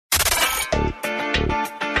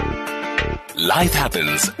Life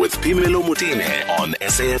Happens with Phemelo Motene on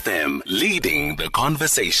SAFM, leading the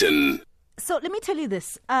conversation. So let me tell you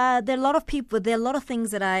this. There are a lot of people, there are a lot of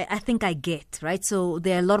things that I think I get, right? So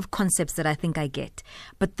there are a lot of concepts that I think I get.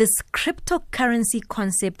 But this cryptocurrency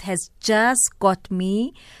concept has just got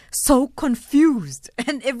me so confused.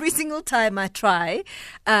 And every single time I try,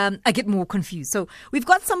 I get more confused. So we've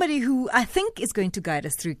got somebody who I think is going to guide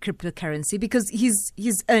us through cryptocurrency because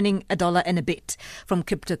he's earning $1 and a bit from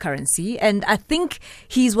cryptocurrency. And I think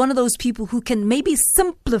he's one of those people who can maybe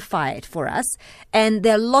simplify it for us. And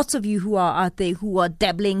there are lots of you who are out there who are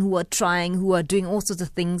dabbling, who are trying, who are doing all sorts of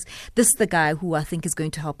things. This is the guy who I think is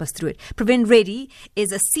going to help us through it. Priven Reddy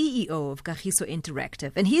is a CEO of Kagiso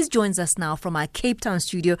Interactive, and he joins us now from our Cape Town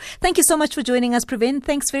studio. Thank you so much for joining us, Priven.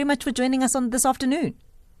 Thanks very much for joining us on this afternoon.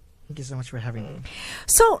 Thank you so much for having me.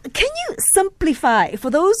 So, can you simplify, for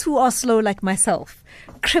those who are slow like myself,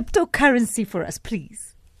 cryptocurrency for us,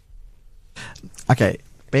 please? Okay,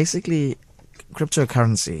 basically,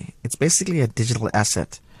 cryptocurrency, it's basically a digital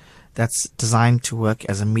asset that's designed to work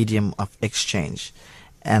as a medium of exchange,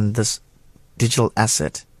 and this digital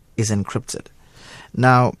asset is encrypted.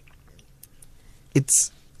 Now,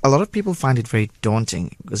 it's a lot of people find it very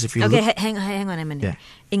daunting because if you look, hang on a minute. Yeah.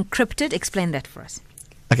 Encrypted, explain that for us.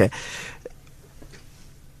 Okay,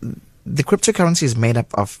 the cryptocurrency is made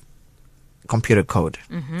up of computer code,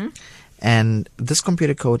 and this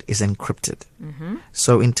computer code is encrypted.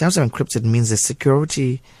 So, in terms of encrypted, it means the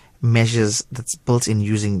security measures that's built in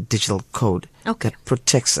using digital code that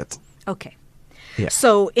protects it. Okay. Yeah.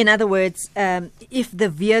 So, in other words, if the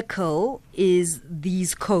vehicle is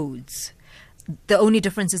these codes, the only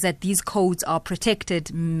difference is that these codes are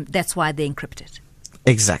protected. That's why they're encrypted.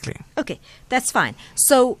 Exactly. Okay, that's fine.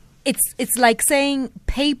 So it's like saying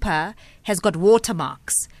paper has got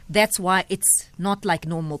watermarks. That's why it's not like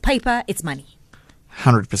normal paper. It's money.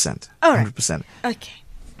 100%. All right. 100%. Okay.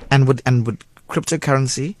 And with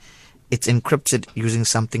cryptocurrency, it's encrypted using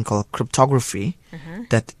something called cryptography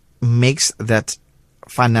that makes that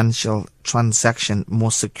financial transaction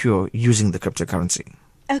more secure using the cryptocurrency.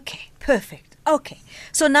 Okay, perfect. Okay.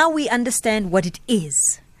 So now we understand what it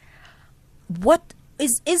is. What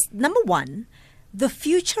is number one, the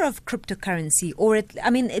future of cryptocurrency,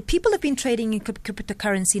 people have been trading in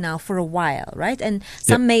cryptocurrency now for a while, right? And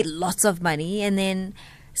some made lots of money and then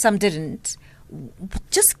some didn't.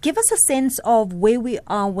 Just give us a sense of where we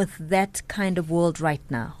are with that kind of world right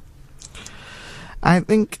now. I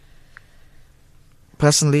think,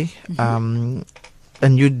 personally, a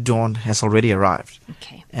new dawn has already arrived.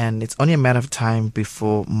 Okay. And it's only a matter of time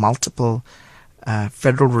before multiple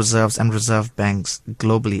Federal Reserves and reserve banks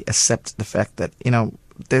globally accept the fact that,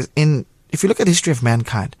 if you look at the history of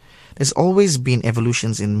mankind, there's always been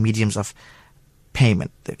evolutions in mediums of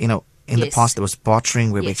payment. In the past, there was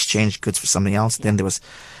bartering where we exchanged goods for something else. Then there was,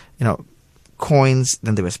 coins.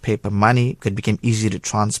 Then there was paper money. It became easier to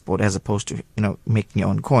transport as opposed to, making your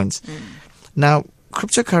own coins. Now,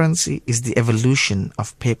 cryptocurrency is the evolution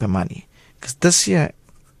of paper money. Because this year,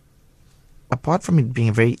 apart from it being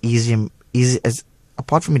a very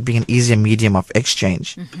apart from it being an easier medium of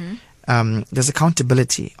exchange, there's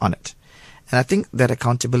accountability on it. And I think that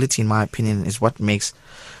accountability, in my opinion, is what makes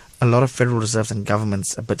a lot of Federal Reserves and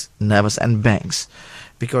governments a bit nervous, and banks,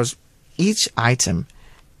 because each item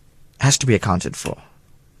has to be accounted for,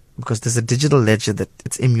 because there's a digital ledger that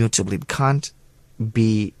it's immutable. It can't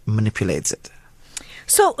be manipulated.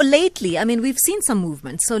 So lately, we've seen some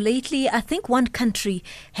movement. So lately, I think one country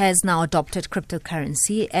has now adopted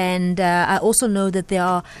cryptocurrency. And I also know that there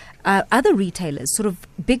are other retailers, sort of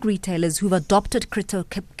big retailers, who've adopted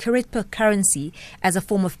cryptocurrency as a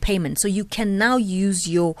form of payment. So you can now use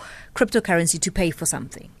your cryptocurrency to pay for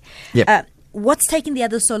something. Yep. What's taking the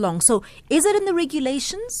others so long? So is it in the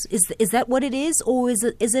regulations? Is that what it is? Or is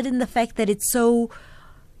it in the fact that it's so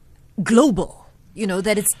global,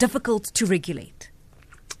 that it's difficult to regulate?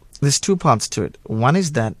 There's two parts to it. One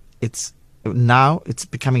is that it's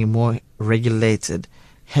becoming more regulated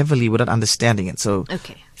heavily without understanding it. So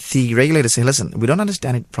the regulators say, listen, we don't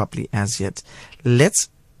understand it properly as yet.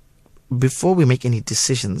 Before we make any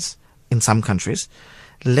decisions in some countries,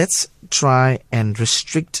 let's try and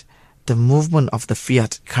restrict the movement of the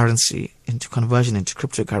fiat currency into conversion into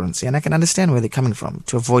cryptocurrency. And I can understand where they're coming from,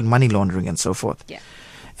 to avoid money laundering and so forth,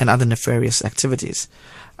 and other nefarious activities.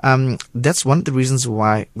 That's one of the reasons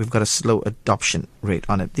why we've got a slow adoption rate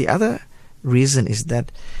on it. The other reason is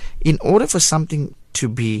that in order for something to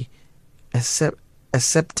be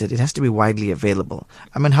accepted, it has to be widely available.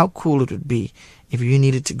 How cool it would be if you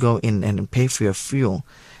needed to go in and pay for your fuel,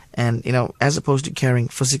 and as opposed to carrying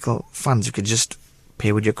physical funds, you could just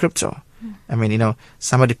pay with your crypto. I mean,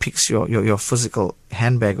 somebody picks your physical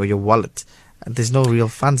handbag or your wallet. There's no real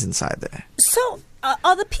funds inside there. So,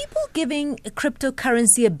 are the people giving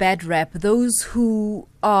cryptocurrency a bad rap those who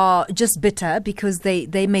are just bitter because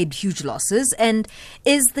they made huge losses? And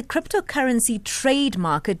is the cryptocurrency trade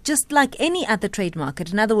market just like any other trade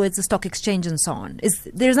market? In other words, the stock exchange and so on.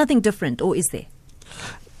 There's nothing different, or is there?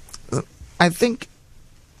 I think,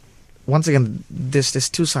 once again, there's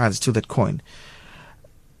two sides to that coin.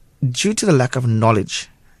 Due to the lack of knowledge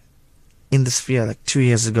in the sphere like 2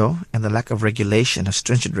 years ago and the lack of regulation, or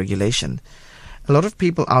stringent regulation, a lot of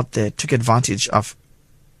people out there took advantage of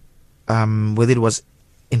whether it was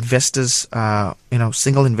investors,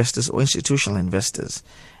 single investors or institutional investors.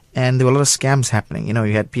 And there were a lot of scams happening.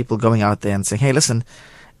 You had people going out there and saying, hey, listen,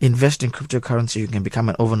 invest in cryptocurrency, you can become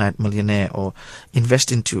an overnight millionaire, or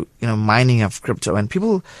invest into, mining of crypto. And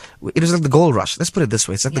people, it was like the gold rush. Let's put it this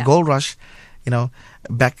way. It's like the gold rush,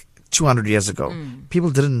 back 200 years ago. People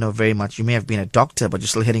didn't know very much. You may have been a doctor, but you're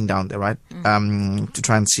still heading down there, right? To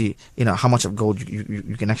try and see, how much of gold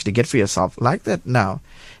you can actually get for yourself. Like that now,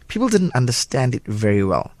 people didn't understand it very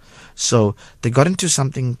well. So they got into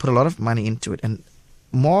something, put a lot of money into it, and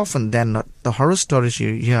more often than not, the horror stories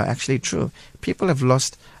you hear are actually true. People have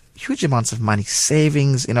lost huge amounts of money,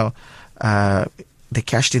 savings, they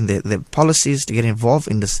cashed in their policies to get involved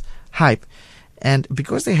in this hype. And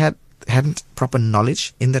because they hadn't proper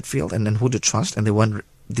knowledge in that field and then who to trust, and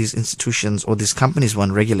these institutions or these companies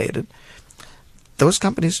weren't regulated, those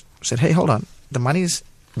companies said, hey, hold on, the money is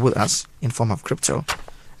with us in form of crypto,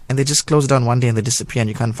 and they just close down one day and they disappear and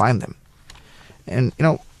you can't find them. And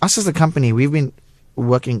us as a company, we've been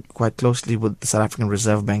working quite closely with the South African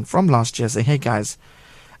Reserve Bank from last year, saying, hey guys,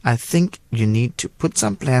 I think you need to put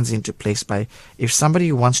some plans into place by, if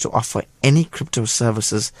somebody wants to offer any crypto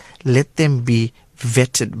services, let them be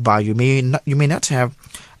vetted by you. You may not have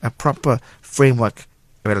a proper framework.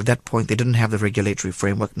 Well, at that point, they didn't have the regulatory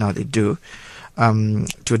framework. Now they do, to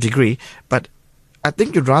a degree. But I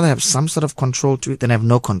think you'd rather have some sort of control to it than have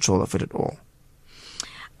no control of it at all.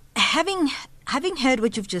 Having heard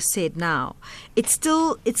what you've just said now, it's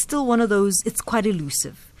still one of those, it's quite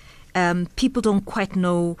elusive. People don't quite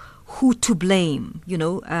know who to blame.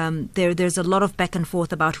 There's a lot of back and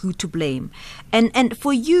forth about who to blame. And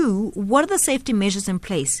for you, what are the safety measures in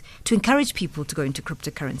place to encourage people to go into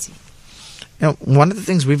cryptocurrency? One of the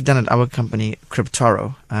things we've done at our company,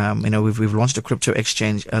 Cryptoro, we've launched a crypto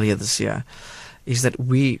exchange earlier this year, is that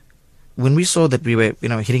when we saw that we were,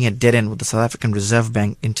 hitting a dead end with the South African Reserve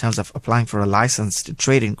Bank in terms of applying for a license to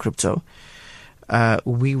trade in crypto,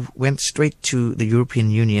 we went straight to the European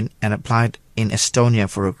Union and applied in Estonia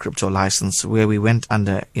for a crypto license, where we went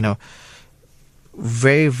under,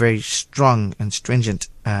 very, very strong and stringent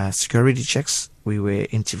security checks. We were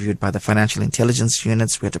interviewed by the financial intelligence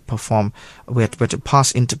units. We had to pass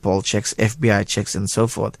Interpol checks, FBI checks, and so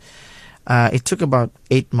forth. It took about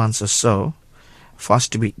 8 months or so for us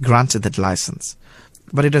to be granted that license.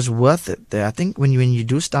 But it is worth it. I think when you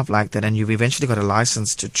do stuff like that and you've eventually got a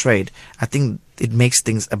license to trade, I think it makes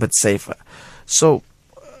things a bit safer. So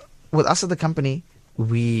with us at the company,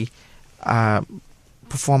 we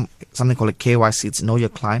perform something called a KYC. It's Know Your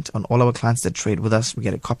Client. On all our clients that trade with us, we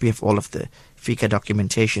get a copy of all of the FICA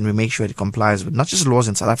documentation. We make sure it complies with not just laws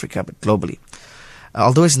in South Africa, but globally.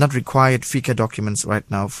 Although it's not required FICA documents right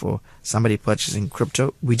now for somebody purchasing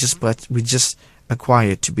crypto, we just acquire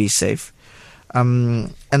it to be safe.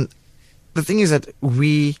 And the thing is that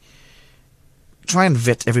we try and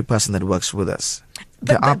vet every person that works with us.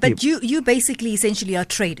 But you basically essentially are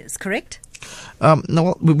traders, correct?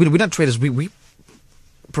 No, we're not traders. We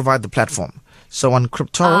provide the platform. So on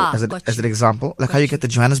Cryptoro, as an example, like how you get the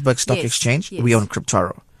Johannesburg Stock Exchange, we own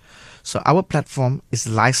Cryptoro. So our platform is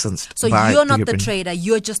licensed. So by you're not the trader,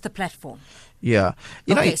 you're just the platform. Yeah.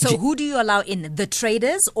 So who do you allow in? The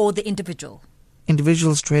traders or the individual?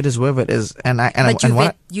 Individuals, traders, whoever it is.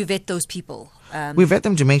 You vet those people. We vet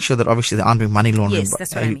them to make sure that obviously they aren't doing money laundering. Yes,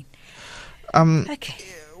 that's what I mean. Okay.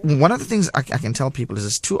 One of the things I can tell people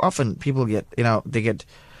is too often people get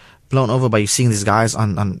blown over by seeing these guys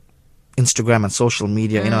on Instagram and social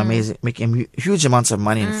media, amazing, making huge amounts of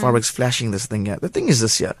money in Forex, flashing this thing. The thing is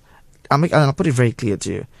this here. I'll put it very clear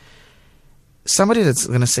to you. Somebody that's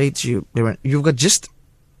going to say to you, you've got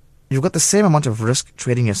the same amount of risk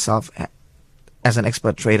trading yourself as an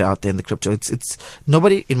expert trader out there in the crypto. It's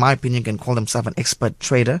nobody, in my opinion, can call themselves an expert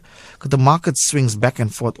trader because the market swings back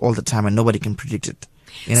and forth all the time and nobody can predict it.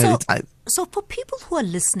 So for people who are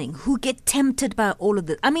listening, who get tempted by all of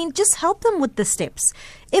this, just help them with the steps.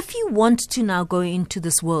 If you want to now go into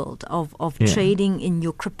this world of trading in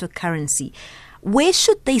your cryptocurrency, where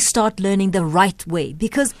should they start learning the right way?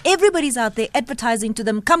 Because everybody's out there advertising to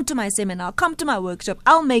them, come to my seminar, come to my workshop,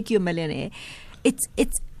 I'll make you a millionaire. I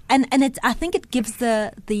think it gives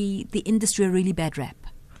the industry a really bad rap.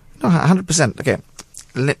 No, 100%. Okay,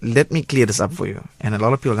 let me clear this up for you. And a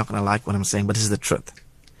lot of people are not going to like what I'm saying, but this is the truth.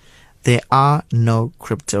 There are no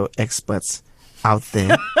crypto experts out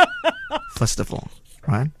there, first of all,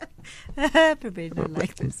 right? Prepared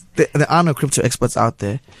like this. There are no crypto experts out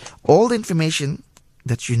there. All the information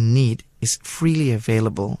that you need is freely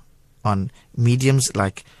available on mediums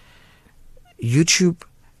like YouTube,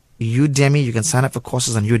 Udemy. You can sign up for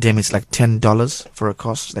courses on Udemy. It's like $10 for a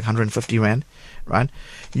course, like 150 Rand, right?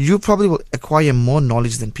 You probably will acquire more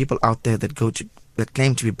knowledge than people out there that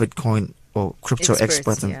claim to be Bitcoin or crypto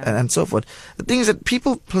experts and so forth. The thing is that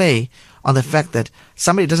people play on the fact that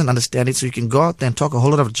somebody doesn't understand it, so you can go out there and talk a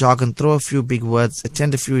whole lot of jargon, throw a few big words,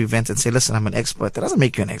 attend a few events and say, listen, I'm an expert. That doesn't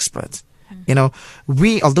make you an expert. You know,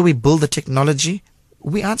 although we build the technology,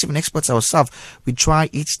 we aren't even experts ourselves. We try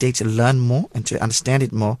each day to learn more and to understand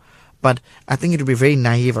it more. But I think it would be very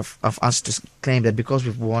naive of us to claim that because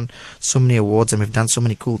we've won so many awards and we've done so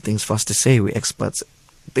many cool things for us to say we're experts.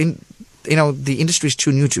 The industry is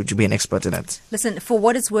too new to be an expert in it. Listen, for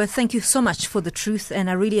what it's worth, thank you so much for the truth,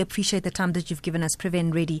 and I really appreciate the time that you've given us,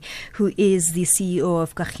 Priven Reddy, who is the CEO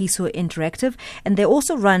of Kagiso Interactive, and they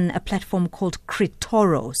also run a platform called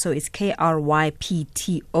Kryptoro, so it's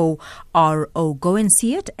Kryptoro. Go and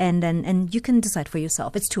see it, and you can decide for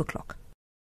yourself. It's 2:00.